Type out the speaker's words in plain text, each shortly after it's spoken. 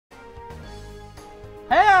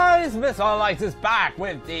guys, Mr. Light is back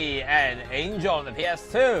with D.N.Angel on the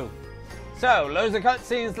PS2. So, loads of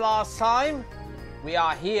cutscenes last time. We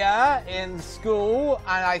are here in school,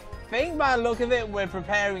 and I think by the look of it, we're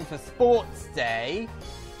preparing for sports day.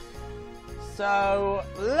 So,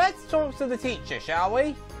 let's talk to the teacher, shall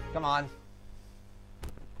we? Come on.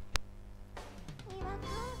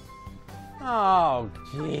 Oh,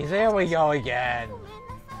 jeez, here we go again.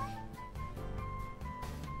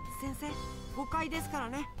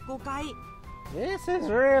 This is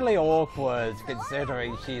really awkward,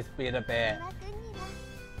 considering she's been a bit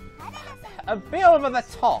over the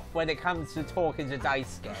top when it comes to talking to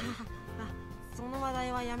Daisuke.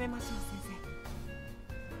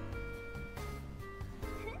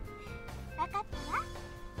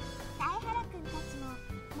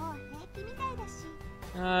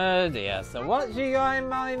 Oh dear, so what's you got in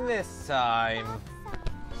mind this time?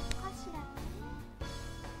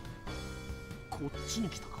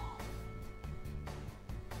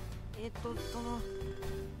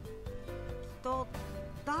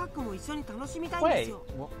 Wait,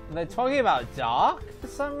 they're talking about Dark for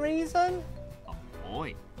some reason?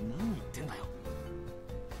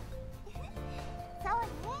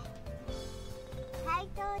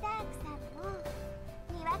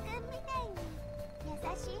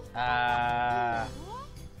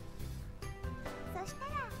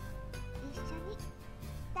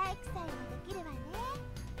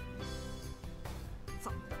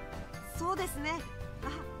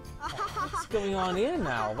 What's going on here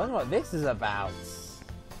now? I wonder what this is about.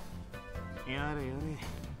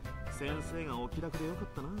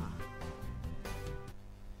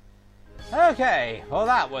 Okay, well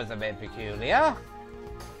that was a bit peculiar.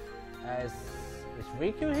 Is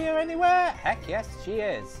Riku here anywhere? Heck yes, she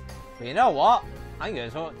is. But you know what? I'm going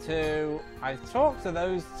to talk to... I've talked to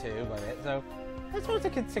those two a bit, so let's talk to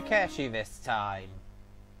Takeshi this time.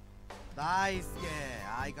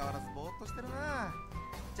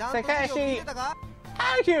 Takeshi,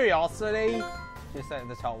 out of curiosity, just at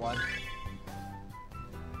the top one.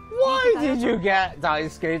 Why did you get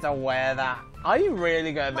Daisuke to wear that? Are you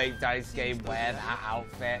really going to make Daisuke wear that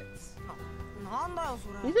outfit?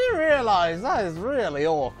 You didn't realise that is really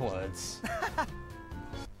awkward.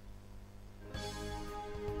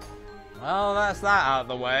 Well, that's that out of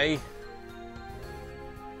the way.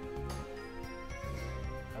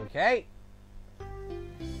 Okay.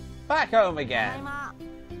 Back home again.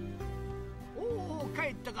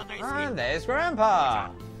 And there's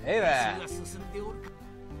Grandpa. Hey there.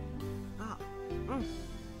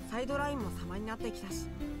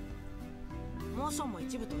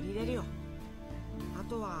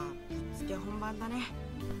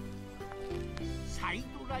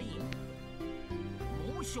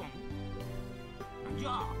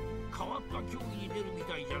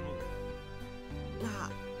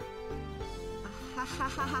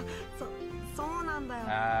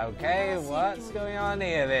 Okay, what's going on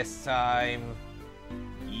here this time?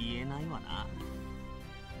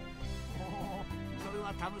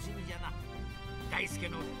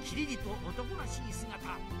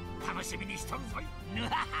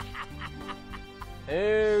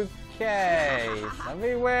 Okay,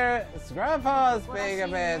 somewhere Grandpa's being a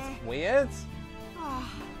bit weird.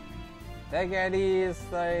 Takeshi is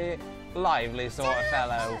the lively sort of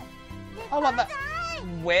fellow. Oh, what the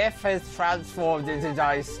whiff has transformed into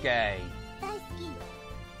Daisuke.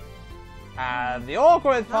 And the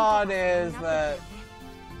awkward part is that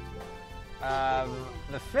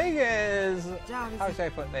the thing is, how should I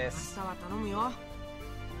put this?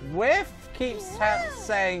 Whiff keeps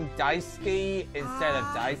saying Daisuke instead of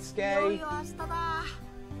Daisuke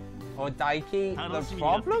or Daiki. The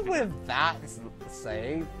problem with that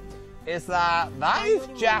saying is that is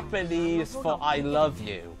Japanese for I love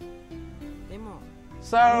you.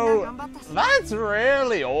 So that's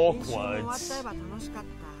really awkward.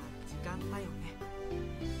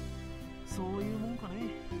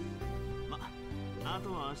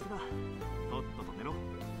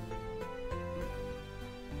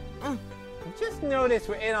 I just noticed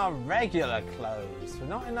we're in our regular clothes. We're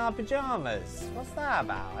not in our pajamas. What's that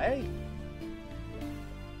about, eh?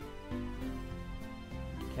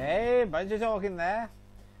 Okay, bunch of talking there.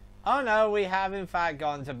 Oh no, we have in fact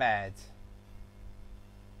gone to bed.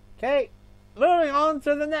 Okay, moving on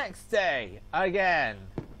to the next day again.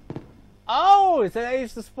 Oh,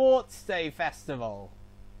 today's the Sports Day Festival.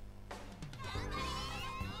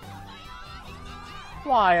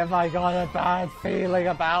 Why have I got a bad feeling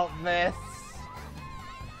about this?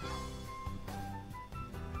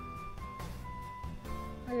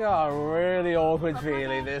 I got a really awkward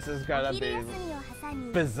feeling this is gonna be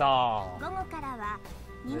bizarre.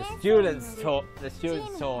 The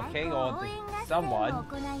students talking or someone.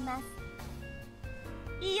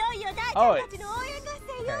 Oh,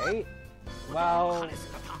 okay. Well,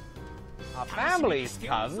 our families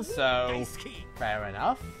come, so fair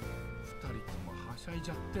enough.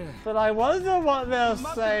 But I wonder what they'll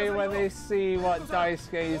say when they see what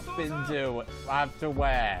Daisuke's been have to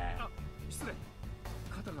wear.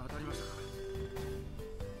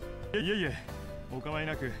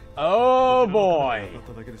 Oh boy!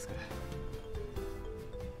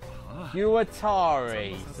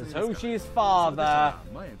 Yuatari, Satoshi's father,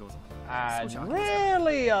 and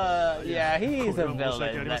really, yeah, he's a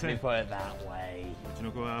villain, let me put it that way.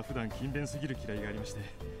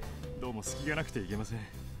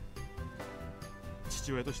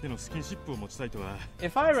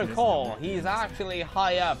 If I recall, he's actually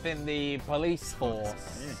high up in the police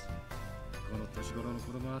force.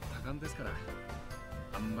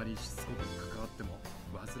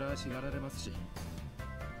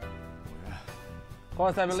 Of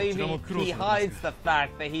course, I believe he hides the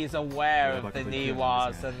fact that he's aware of the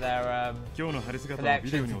Niwas and their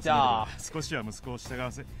connection to Dark.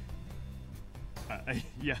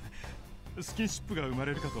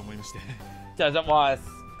 Doesn't want to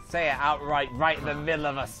say it outright right in the middle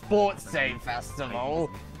of a sports day festival.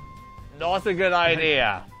 Not a good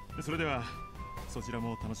idea.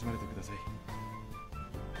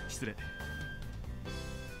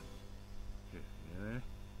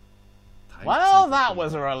 Well, that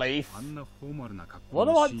was a relief.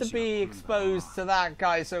 Wouldn't want to be exposed to that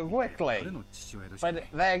guy so quickly. But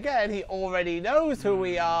then again, he already knows who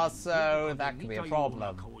we are, so that could be a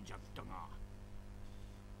problem.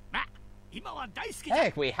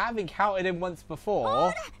 Heck, we have encountered him once before.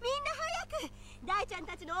 Uh-oh,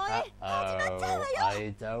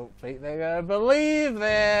 I don't think they're gonna believe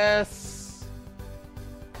this.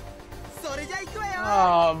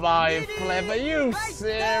 Oh my flip, are you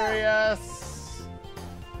serious?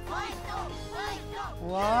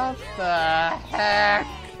 What the heck?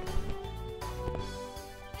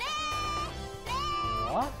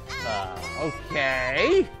 What the?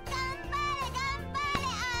 Okay.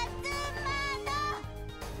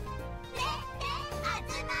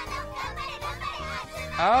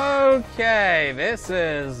 Okay, this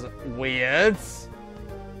is weird.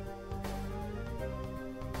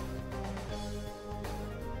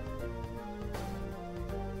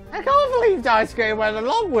 I can't believe Daisuke went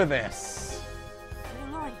along with this.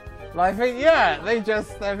 I think, yeah, they're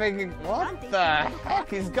thinking, what the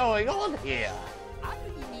heck is going on here?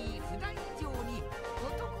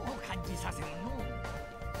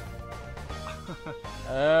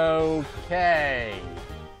 Okay.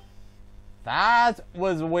 That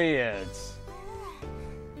was weird.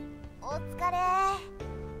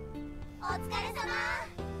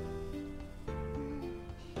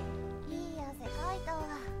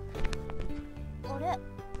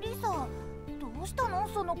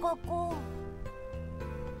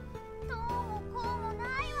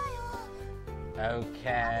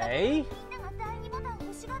 Okay.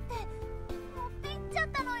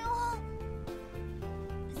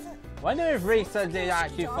 Wonder if Risa did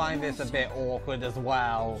actually find this a bit awkward as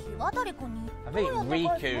well. I think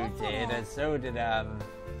Riku did, and so did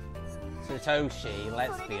Satoshi,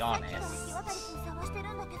 let's be honest.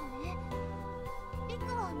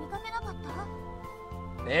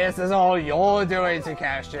 This is all you're doing,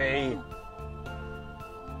 Takeshi.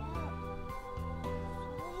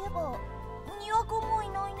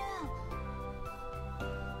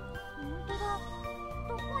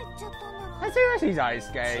 Seriously,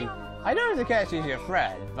 Daisuke, I know Takeshi's your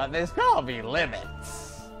friend, but there's gotta be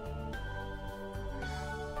limits.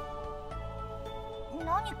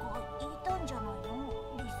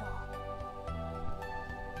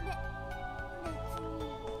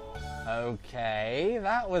 Okay,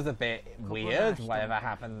 that was a bit weird, whatever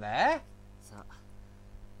happened there.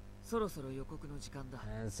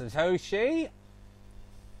 And Satoshi?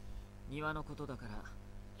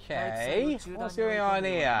 Okay, what's going on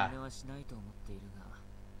here?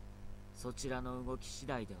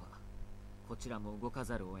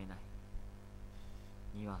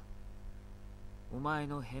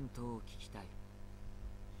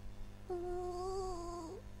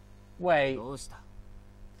 Wait,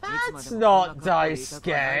 that's not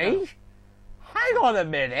Daisuke. Hang on a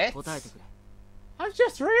minute. I've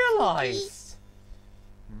just realized.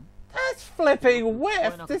 That's flipping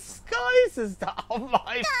Whiff disguises that on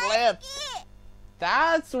my flip.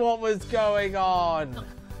 That's what was going on.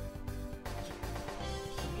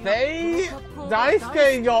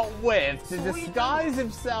 Daisuke got Whiff to disguise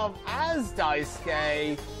himself as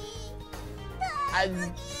Daisuke and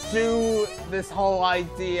do this whole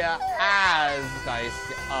idea as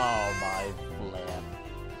Daisuke. Oh my flip.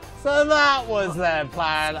 So that was their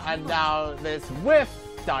plan, and now this whiff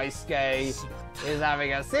Daisuke is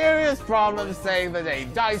having a serious problem saying the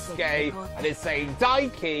name Daisuke and is saying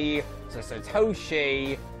Daiki to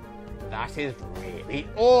Satoshi. That is really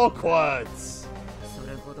awkward.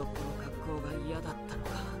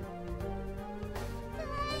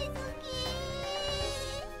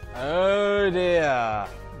 Oh dear.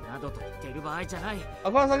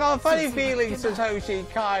 Of course, I got a funny feeling Satoshi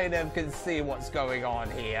kind of can see what's going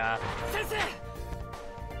on here.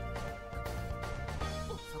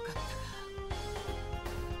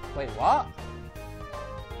 Wait, what?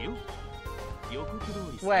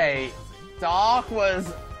 Wait, Dark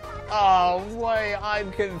was... Oh, wait,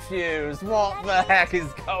 I'm confused. What the heck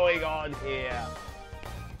is going on here?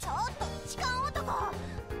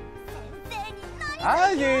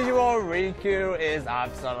 As usual, Riku is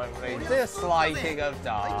absolutely disliking of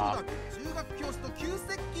Dark.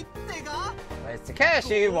 Whereas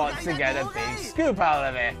Takeshi wants to get a big scoop out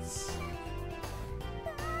of it.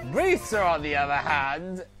 Risa, on the other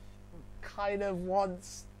hand, kind of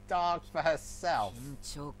wants Dark for herself.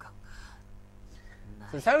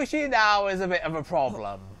 Satoshi now is a bit of a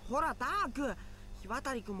problem.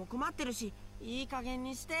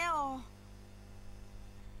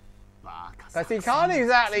 Because he can't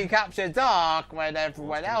exactly capture Dark when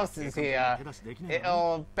everyone else is here.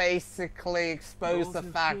 It'll basically expose the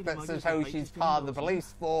fact that Satoshi's part of the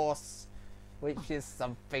police force, which is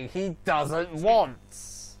something he doesn't want.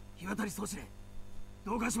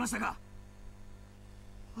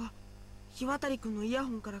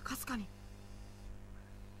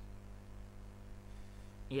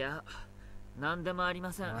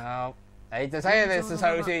 Well, I hate to say this,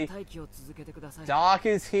 Satoshi. Dark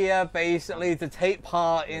is here basically to take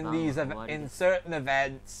part in these in certain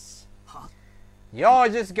events. You're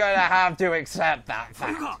just gonna have to accept that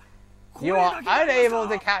fact. You are unable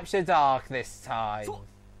to capture Dark this time.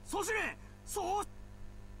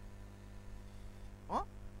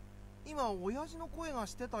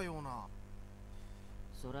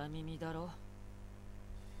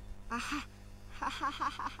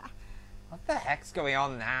 What the heck's going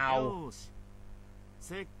on now?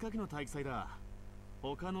 So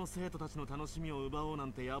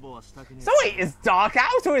wait, is Dark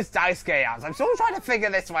out or is Daisuke out? I'm still trying to figure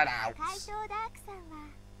this one out.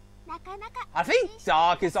 I think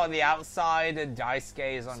Dark is on the outside and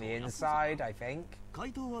Daisuke is on the inside, I think.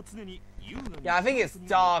 Yeah, I think it's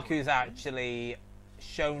Dark who's actually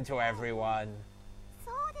shown to everyone.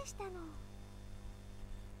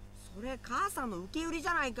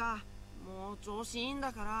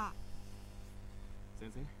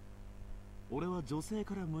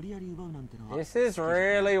 This is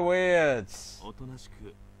really weird.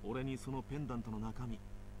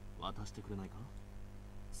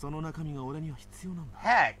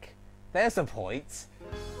 Heck, there's a point.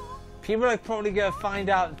 People are probably going to find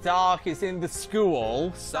out Dark is in the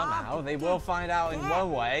school somehow. They will find out in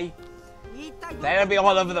one way. They'll be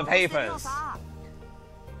all over the papers.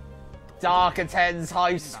 Dark attends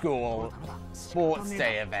high school sports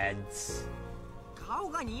day events.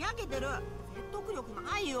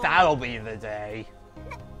 That'll be the day.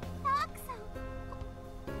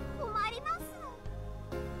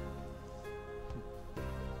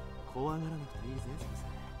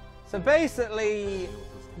 So basically,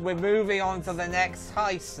 we're moving on to the next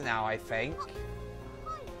heist now, I think.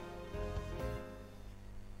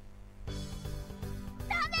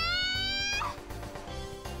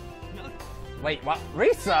 Wait, what?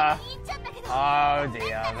 Risa? Oh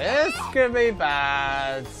dear, this could be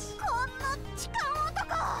bad.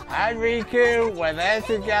 And Riku, when they're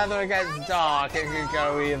together against Dark, it could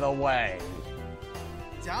go either way.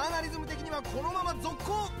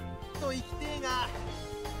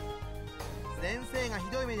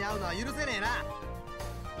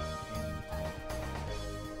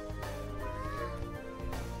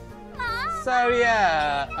 So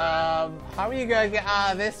yeah, how are you going to get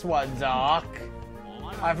out of this one, Dark?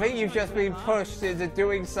 I think you've just been pushed into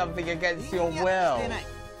doing something against your will.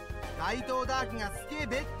 I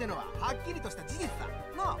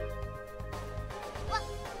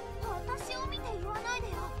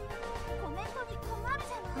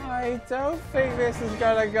don't think this is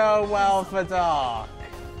gonna go well for Dark.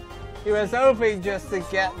 He was hoping just to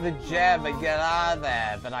get the gem and get out of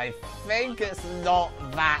there, but I think it's not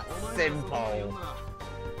that simple.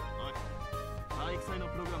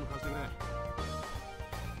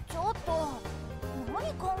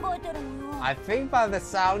 I think by the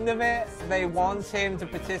sound of it, they want him to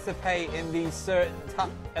participate in these certain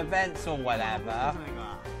events or whatever.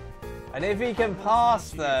 And if he can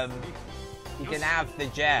pass them, he can have the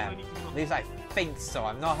gem. At least I think so.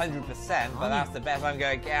 I'm not 100%, but that's the best I'm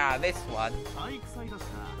going to get out of this one.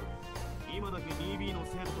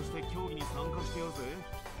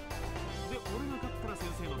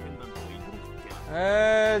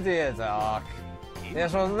 Oh dear, Doc.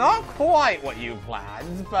 This was not quite what you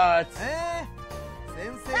planned, but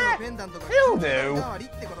he'll do.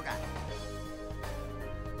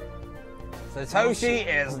 Takeshi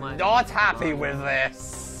is not happy with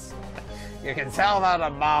this. You can tell that a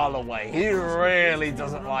mile away. He really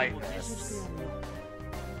doesn't like this.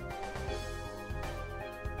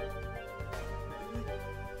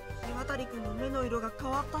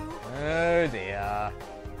 Oh dear.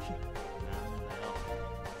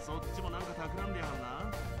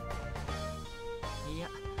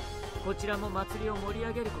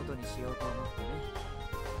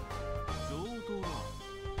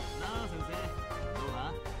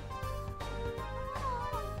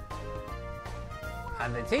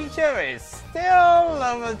 And the teacher is still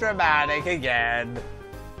overdramatic again.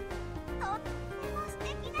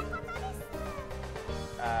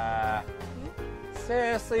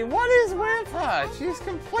 Seriously, what is with her? She's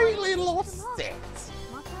completely lost it.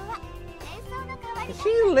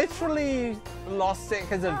 She literally lost it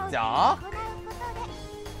because of Dark?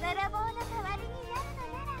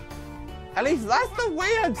 At least that's the way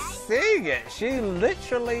I'm seeing it. She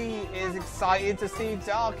literally is excited to see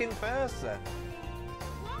Dark in person.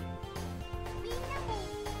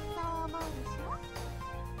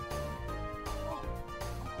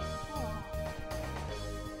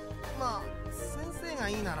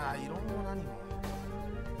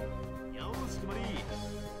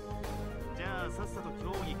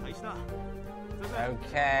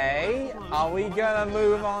 Okay, are we gonna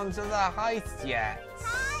move on to the heist yet?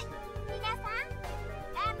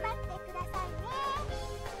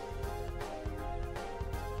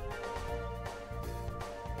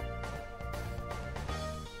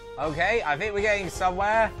 Okay, I think we're getting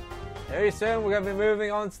somewhere. Very soon we're going to be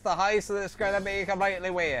moving on to the heist, so it's going to be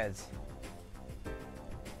completely weird.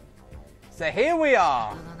 So here we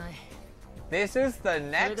are. This is the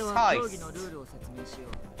next heist.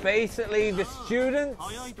 Basically, the students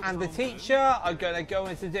and the teacher are going to go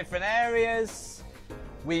into different areas.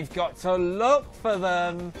 We've got to look for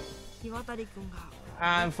them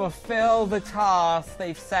and fulfill the task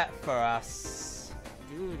they've set for us.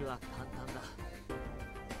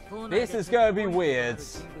 This is going to be weird.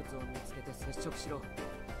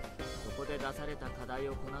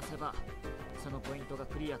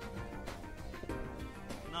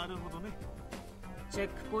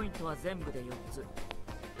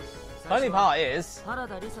 Funny part is,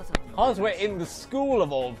 because we're in the school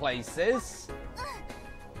of all places,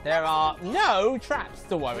 there are no traps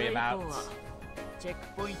to worry about.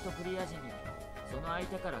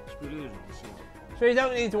 So you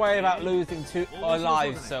don't need to worry about losing our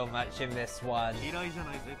lives so much in this one.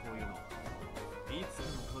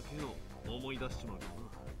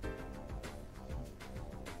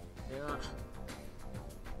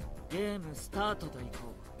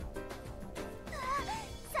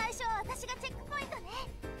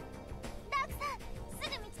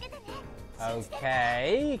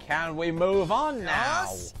 Okay, can we move on now?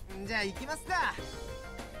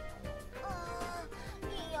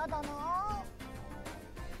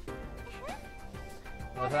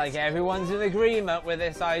 Looks like everyone's in agreement with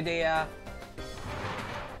this idea.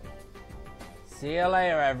 See you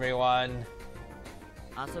later, everyone.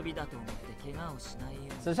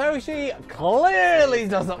 Takeshi clearly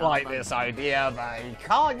doesn't like this idea, but he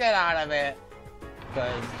can't get out of it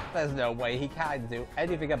because there's no way he can do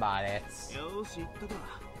anything about it.